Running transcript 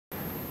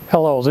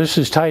Hello, this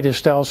is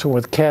Titus Talking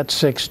with Cat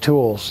 6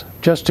 Tools.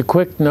 Just a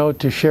quick note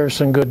to share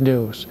some good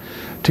news.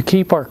 To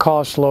keep our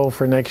costs low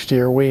for next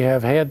year, we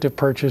have had to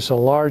purchase a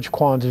large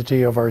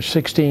quantity of our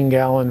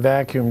 16-gallon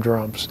vacuum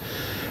drums.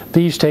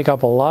 These take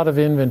up a lot of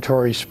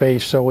inventory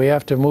space, so we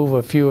have to move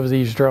a few of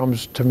these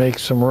drums to make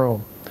some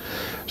room.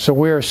 So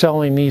we are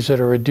selling these at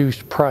a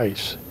reduced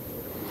price.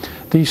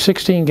 These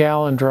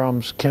 16-gallon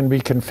drums can be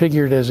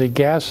configured as a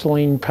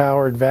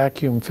gasoline-powered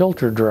vacuum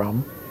filter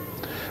drum,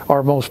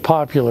 our most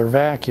popular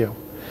vacuum.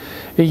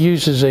 It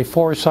uses a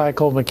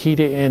 4-cycle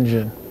Makita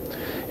engine.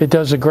 It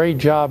does a great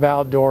job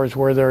outdoors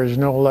where there is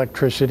no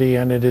electricity,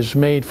 and it is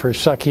made for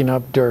sucking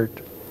up dirt.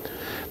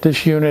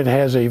 This unit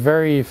has a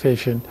very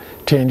efficient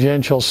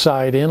tangential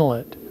side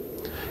inlet.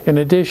 In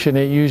addition,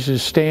 it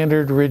uses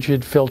standard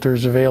Ridgid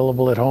filters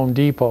available at Home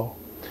Depot.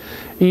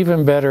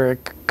 Even better,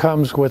 it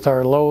comes with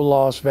our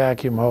low-loss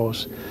vacuum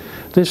hose.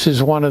 This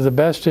is one of the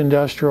best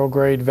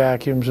industrial-grade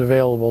vacuums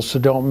available, so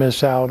don't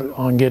miss out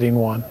on getting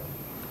one.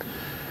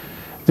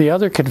 The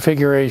other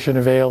configuration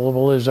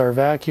available is our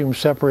vacuum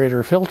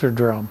separator filter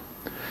drum.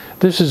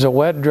 This is a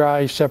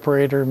wet-dry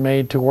separator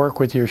made to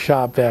work with your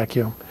shop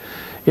vacuum.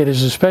 It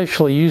is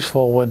especially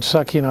useful when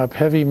sucking up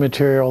heavy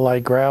material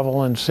like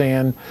gravel and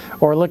sand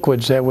or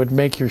liquids that would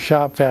make your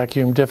shop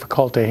vacuum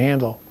difficult to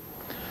handle.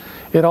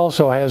 It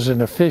also has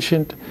an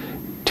efficient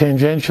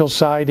tangential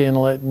side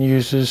inlet and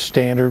uses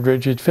standard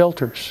Ridgid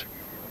filters.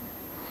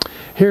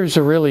 Here's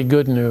the really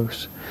good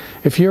news.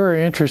 If you are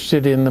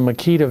interested in the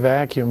Makita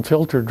Vacuum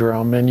filter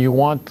drum and you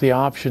want the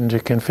option to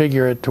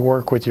configure it to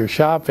work with your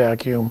shop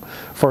vacuum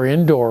for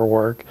indoor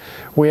work,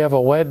 we have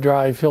a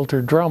wet-dry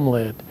filter drum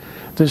lid.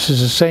 This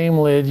is the same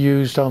lid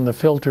used on the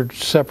filtered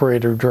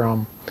separator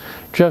drum.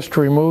 Just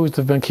remove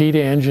the Makita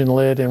engine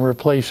lid and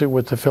replace it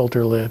with the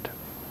filter lid.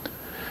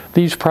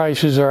 These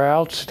prices are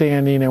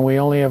outstanding, and we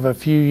only have a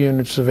few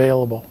units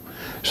available,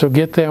 so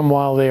get them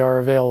while they are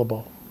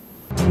available.